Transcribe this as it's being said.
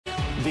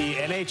The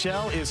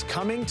NHL is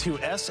coming to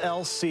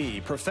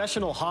SLC.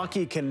 Professional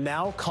hockey can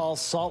now call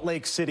Salt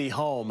Lake City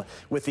home,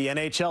 with the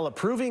NHL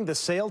approving the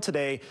sale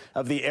today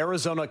of the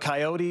Arizona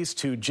Coyotes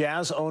to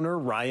Jazz owner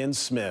Ryan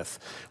Smith.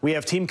 We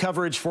have team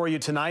coverage for you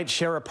tonight.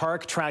 Shara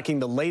Park tracking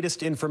the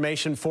latest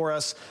information for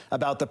us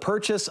about the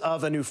purchase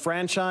of a new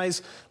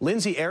franchise.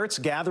 Lindsay Aerts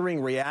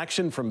gathering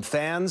reaction from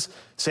fans.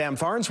 Sam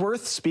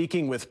Farnsworth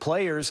speaking with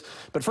players.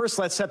 But first,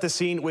 let's set the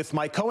scene with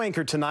my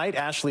co-anchor tonight,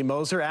 Ashley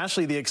Moser.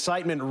 Ashley, the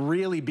excitement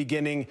really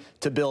beginning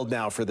to build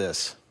now for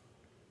this.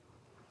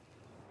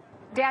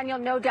 Daniel,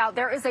 no doubt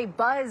there is a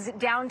buzz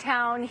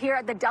downtown here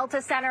at the Delta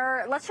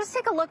Center. Let's just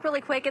take a look really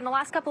quick. In the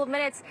last couple of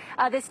minutes,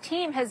 this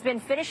team has been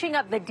finishing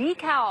up the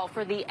decal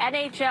for the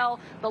NHL,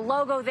 the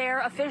logo there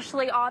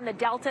officially on the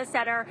Delta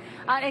Center.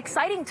 An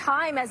exciting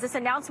time as this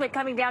announcement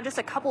coming down just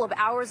a couple of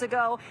hours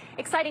ago.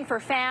 Exciting for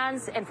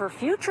fans and for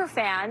future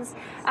fans.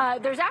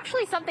 There's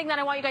actually something that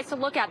I want you guys to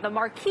look at. The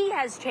marquee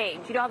has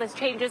changed. You know how this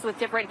changes with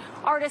different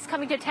artists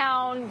coming to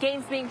town,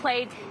 games being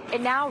played. It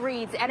now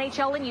reads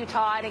NHL in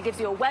Utah, and it gives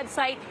you a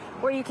website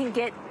where you can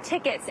get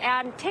tickets.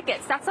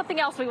 That's something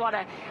else we want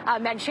to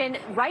mention.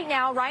 Right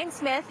now, Ryan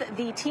Smith,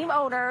 the team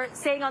owner,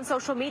 saying on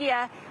social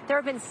media there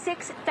have been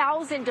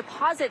 6,000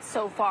 deposits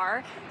so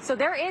far. So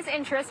there is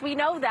interest. We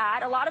know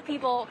that. A lot of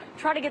people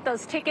try to get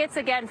those tickets.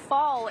 Again,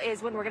 fall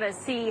is when we're going to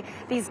see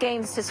these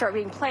games to start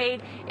being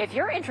played. If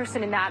you're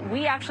interested in that,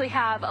 we actually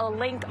have a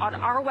link on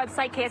our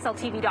website,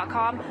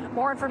 ksltv.com.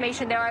 More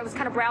information there. I was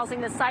kind of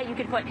browsing the site. You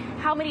can put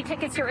how many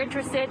tickets you're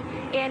interested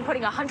in,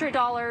 putting a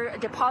 $100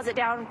 deposit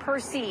down per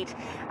seat.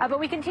 But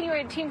we continue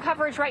our team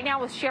coverage right now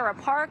with Shara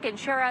Park. And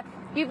Shara,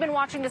 you've been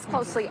watching this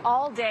closely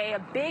all day. A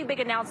big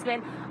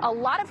announcement. A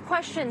lot of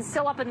questions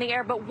still up in the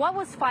air, but what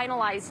was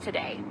finalized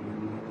today?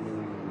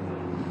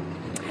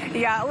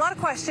 Yeah, a lot of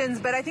questions,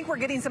 but I think we're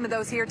getting some of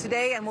those here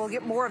today, and we'll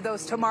get more of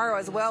those tomorrow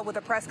as well with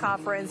a press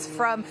conference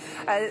from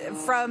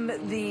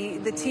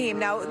the team.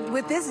 Now,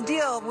 with this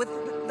deal, with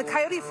the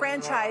Coyote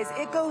franchise,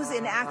 it goes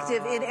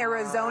inactive in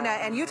Arizona,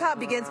 and Utah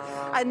begins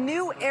a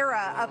new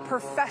era of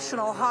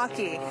professional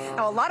hockey.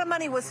 Now, a lot of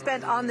money was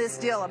spent on this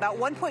deal, about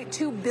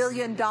 $1.2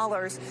 billion.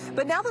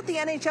 But now that the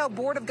NHL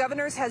Board of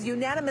Governors has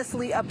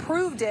unanimously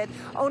approved it,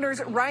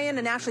 owners Ryan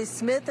and Ashley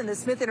Smith and the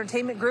Smith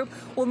Entertainment Group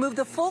will move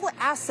the full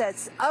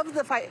assets of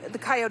the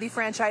Coyote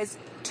franchise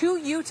to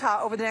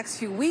Utah over the next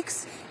few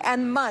weeks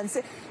and months.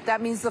 That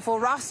means the full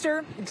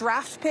roster,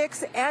 draft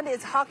picks, and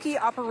its hockey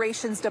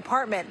operations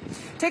department.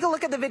 Take a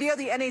look at the video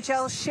the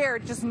NHL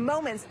shared just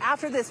moments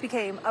after this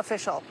became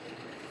official.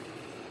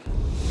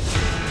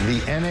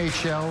 The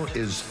NHL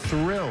is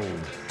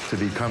thrilled to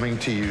be coming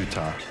to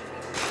Utah.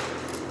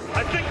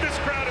 I think this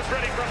crowd is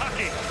ready for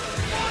hockey.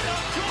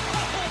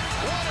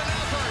 What an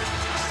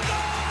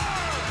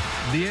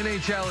effort! The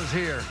NHL is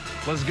here.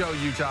 Let's go,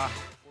 Utah.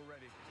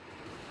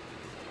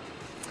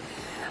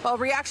 Well,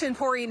 reaction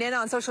pouring in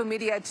on social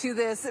media to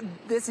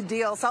this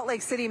deal. Salt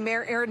Lake City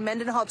Mayor Aaron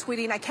Mendenhall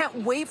tweeting, "I can't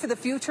wait for the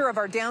future of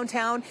our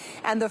downtown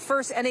and the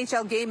first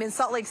NHL game in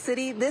Salt Lake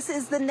City. This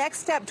is the next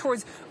step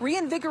towards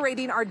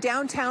reinvigorating our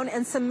downtown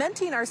and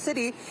cementing our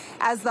city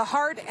as the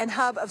heart and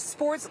hub of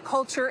sports,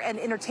 culture, and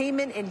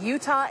entertainment in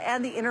Utah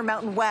and the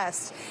Intermountain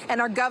West." And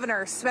our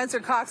governor, Spencer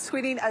Cox,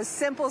 tweeting a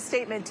simple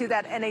statement to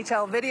that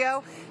NHL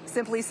video,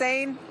 simply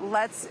saying,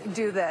 "Let's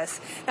do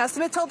this." Now,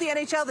 Smith told the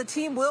NHL the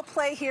team will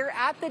play here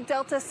at the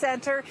Delta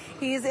Center.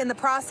 He's in the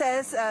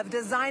process of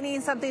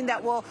designing something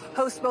that will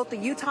host both the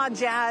Utah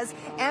Jazz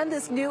and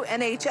this new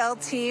NHL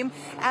team.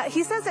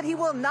 He says that he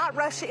will not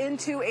rush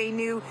into a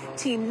new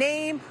team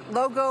name,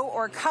 logo,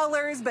 or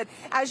colors, but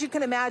as you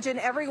can imagine,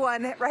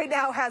 everyone right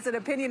now has an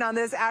opinion on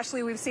this.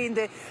 Ashley, we've seen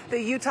the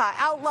Utah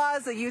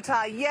Outlaws, the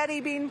Utah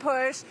Yeti being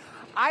pushed.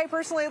 I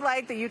personally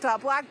like the Utah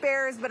Black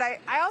Bears, but I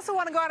also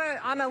want to go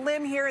on a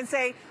limb here and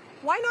say,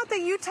 why not the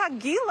Utah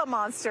Gila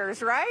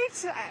Monsters,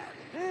 right?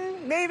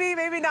 Maybe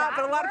not,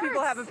 but a lot of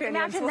people have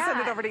opinions. We'll send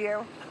it over to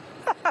you.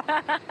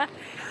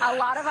 A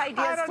lot of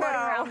ideas floating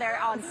around there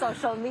on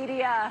social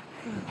media.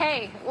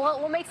 Hey,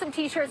 we'll make some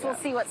t-shirts. We'll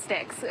see what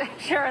sticks.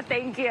 Sure,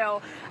 thank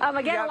you.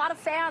 Again, a lot of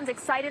fans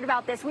excited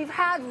about this. We've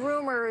had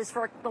rumors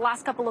for the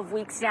last couple of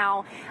weeks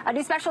now.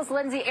 News specialist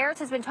Lindsay Aerts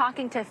has been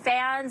talking to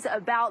fans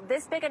about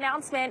this big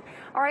announcement.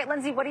 All right,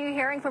 Lindsay, what are you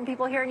hearing from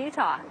people here in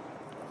Utah?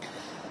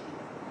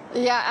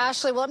 Yeah,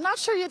 Ashley, well, I'm not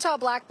sure Utah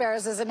Black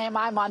Bears is a name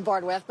I'm on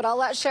board with, but I'll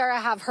let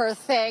Shara have her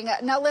thing.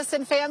 Now,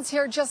 listen, fans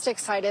here just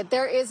excited.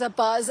 There is a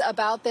buzz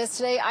about this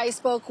today. I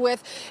spoke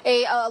with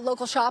a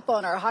local shop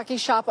owner, a hockey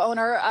shop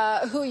owner,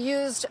 who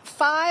used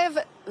 5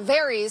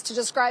 varies to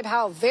describe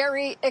how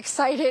very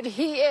excited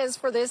he is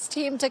for this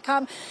team to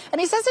come.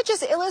 And he says it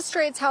just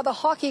illustrates how the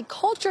hockey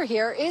culture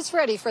here is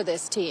ready for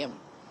this team.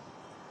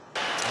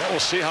 Well, we'll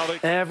see how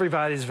they...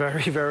 Everybody's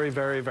very, very,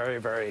 very, very,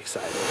 very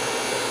excited.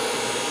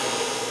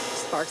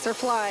 Sparks are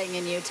flying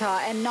in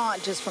Utah, and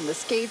not just from the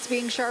skates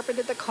being sharpened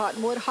at the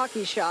Cottonwood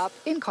Hockey Shop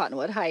in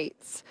Cottonwood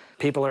Heights.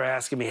 People are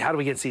asking me, how do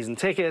we get season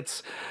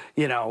tickets?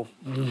 You know,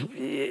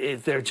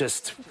 they're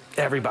just,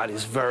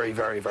 everybody's very,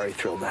 very, very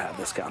thrilled to have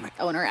this coming.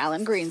 Owner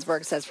Alan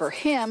Greensburg says for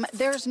him,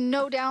 there's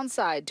no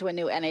downside to a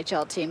new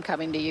NHL team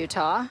coming to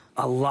Utah.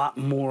 A lot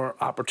more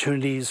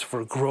opportunities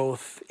for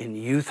growth in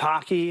youth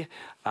hockey.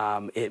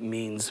 It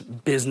means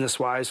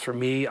business-wise for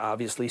me,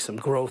 obviously some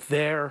growth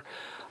there.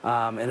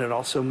 And it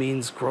also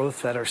means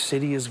growth that our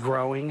city is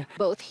growing.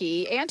 Both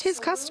he and his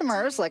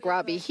customers, like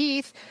Robbie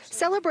Heath,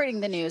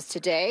 celebrating the news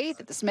today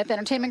that the Smith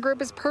Entertainment Group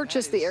has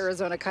purchased the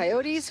Arizona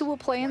Coyotes, who will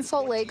play in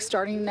Salt Lake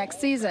starting next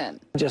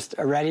season. Just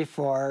ready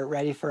for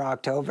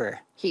October.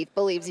 Heath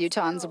believes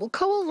Utahns will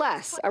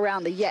coalesce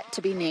around the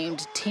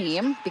yet-to-be-named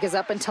team because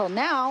up until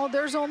now,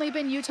 there's only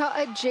been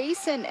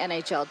Utah-adjacent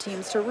NHL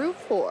teams to root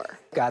for.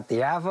 You've got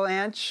the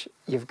Avalanche,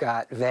 you've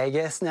got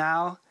Vegas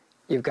now,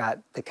 you've got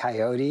the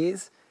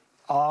Coyotes,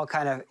 all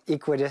kind of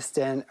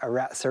equidistant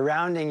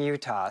surrounding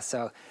Utah.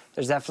 So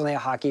there's definitely a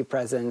hockey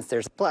presence.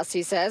 Plus,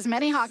 he says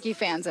many hockey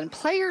fans and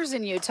players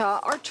in Utah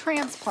are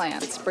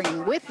transplants,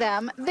 bringing with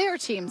them their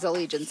team's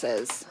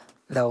allegiances.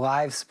 The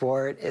live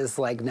sport is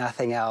like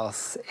nothing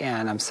else,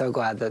 and I'm so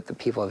glad that the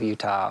people of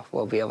Utah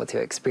will be able to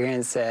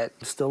experience it.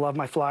 Still love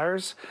my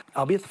Flyers.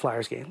 I'll be at the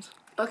Flyers games.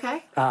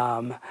 Okay.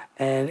 And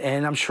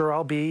I'm sure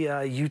I'll be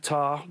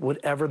Utah,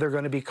 whatever they're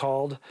going to be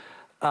called,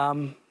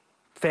 fan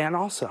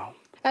also.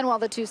 And while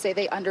the two say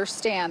they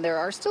understand, there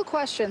are still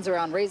questions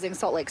around raising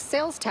Salt Lake's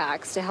sales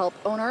tax to help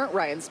owner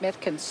Ryan Smith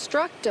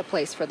construct a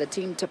place for the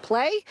team to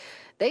play.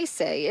 They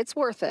say it's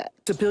worth it.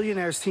 It's a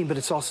billionaires team, but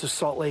it's also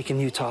Salt Lake and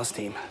Utah's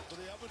team.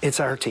 It's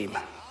our team.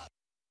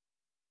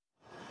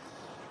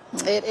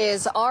 It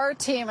is our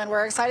team, and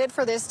we're excited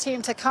for this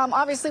team to come.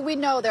 Obviously, we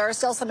know there are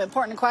still some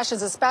important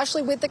questions,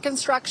 especially with the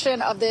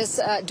construction of this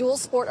dual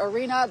sport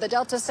arena, the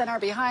Delta Center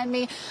behind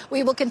me.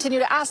 We will continue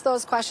to ask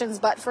those questions,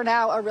 but for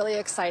now, a really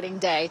exciting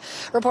day.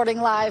 Reporting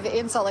live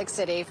in Salt Lake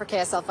City for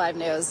KSL 5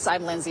 News,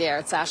 I'm Lindsay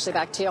Aerts. Ashley,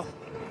 back to you.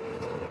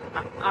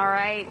 All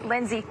right,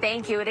 Lindsay,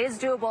 thank you. It is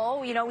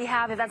doable. You know, we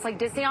have events like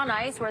Disney on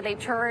Ice where they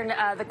turn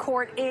the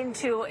court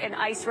into an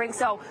ice rink,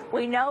 so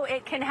we know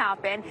it can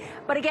happen.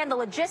 But again, the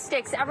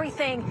logistics,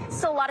 everything,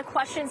 still a lot of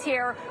questions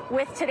here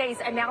with today's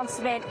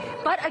announcement.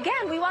 But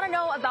again, we want to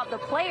know about the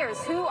players.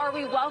 Who are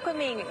we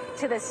welcoming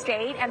to the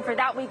state? And for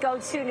that, we go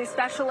to new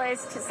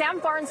specialist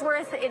Sam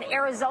Farnsworth in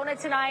Arizona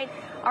tonight.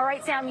 All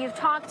right, Sam, you've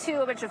talked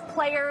to a bunch of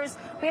players.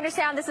 We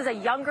understand this is a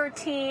younger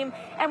team,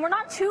 and we're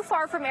not too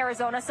far from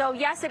Arizona, so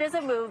yes, it is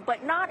a move,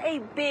 but not a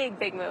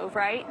big move,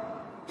 right?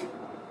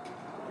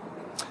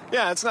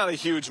 Yeah, it's not a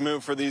huge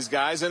move for these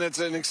guys, and it's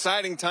an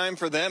exciting time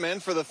for them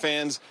and for the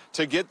fans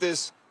to get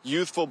this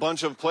youthful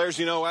bunch of players.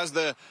 You know, as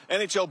the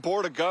NHL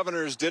Board of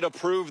Governors did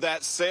approve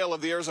that sale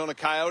of the Arizona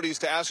Coyotes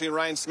to Ashley and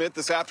Ryan Smith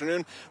this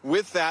afternoon,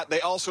 with that, they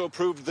also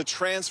approved the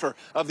transfer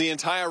of the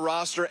entire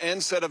roster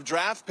and set of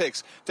draft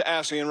picks to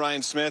Ashley and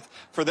Ryan Smith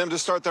for them to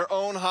start their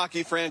own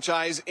hockey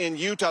franchise in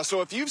Utah.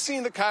 So if you've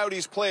seen the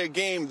Coyotes play a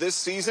game this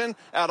season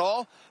at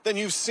all, then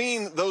you've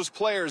seen those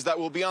players that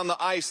will be on the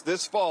ice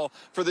this fall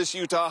for this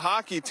Utah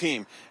hockey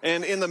team.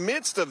 And in the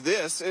midst of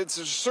this, it's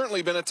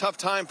certainly been a tough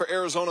time for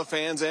Arizona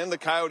fans and the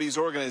Coyotes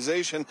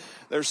organization.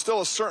 There's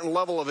still a certain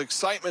level of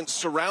excitement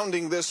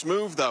surrounding this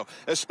move, though,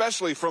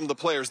 especially from the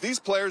players. These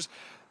players,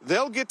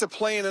 they'll get to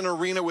play in an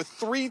arena with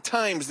 3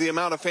 times the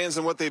amount of fans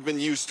than what they've been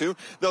used to.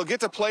 They'll get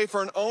to play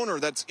for an owner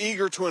that's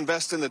eager to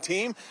invest in the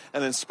team.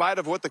 And in spite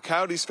of what the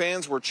Coyotes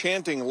fans were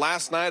chanting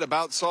last night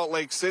about Salt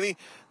Lake City,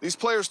 these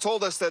players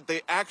told us that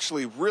they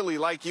actually really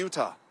like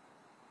Utah.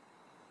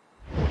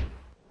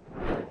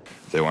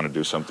 They want to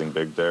do something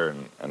big there,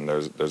 and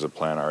there's a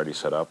plan already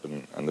set up,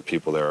 and the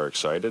people there are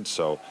excited.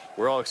 So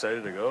we're all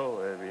excited to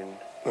go. I mean,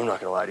 I'm not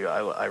gonna lie to you.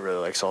 I really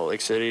like Salt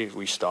Lake City.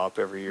 We stop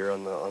every year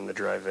on the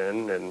drive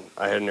in, and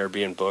I had an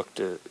Airbnb booked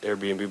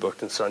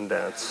in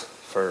Sundance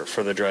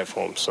for the drive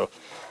home. So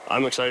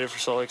I'm excited for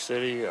Salt Lake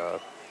City. I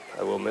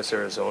will miss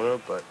Arizona,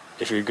 but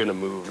if you're gonna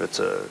move, it's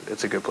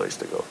a good place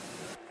to go.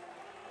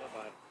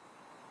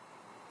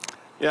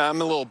 Yeah,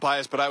 I'm a little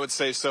biased, but I would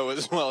say so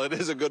as well. It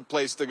is a good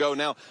place to go.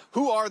 Now,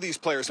 who are these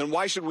players, and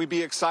why should we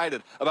be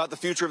excited about the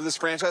future of this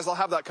franchise? I'll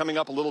have that coming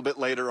up a little bit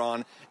later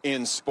on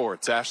in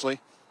sports.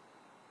 Ashley?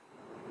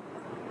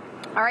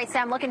 All right,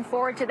 Sam, looking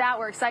forward to that.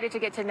 We're excited to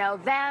get to know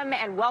them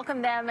and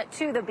welcome them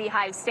to the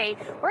Beehive State.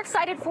 We're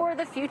excited for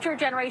the future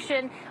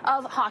generation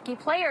of hockey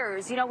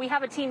players. You know, we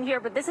have a team here,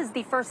 but this is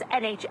the first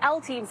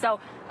NHL team, so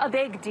a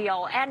big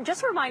deal. And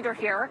just a reminder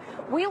here,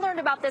 we learned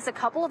about this a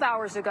couple of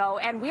hours ago,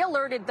 and we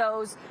alerted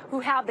those who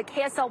have the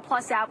KSL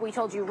Plus app. We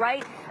told you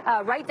right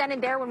then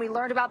and there when we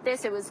learned about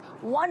this. It was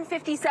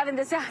 1:57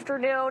 this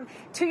afternoon.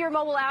 To your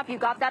mobile app, you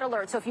got that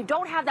alert. So if you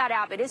don't have that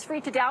app, it is free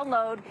to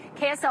download.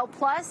 KSL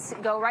Plus,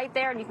 go right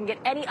there, and you can get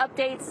any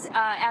updates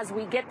as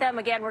we get them.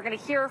 Again, we're going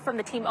to hear from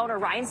the team owner,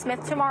 Ryan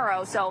Smith,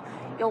 tomorrow, so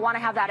you'll want to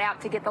have that app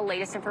to get the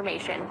latest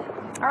information.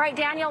 All right,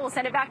 Daniel, we'll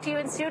send it back to you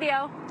in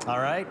studio. All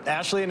right,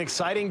 Ashley, an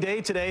exciting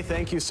day today.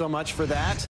 Thank you so much for that.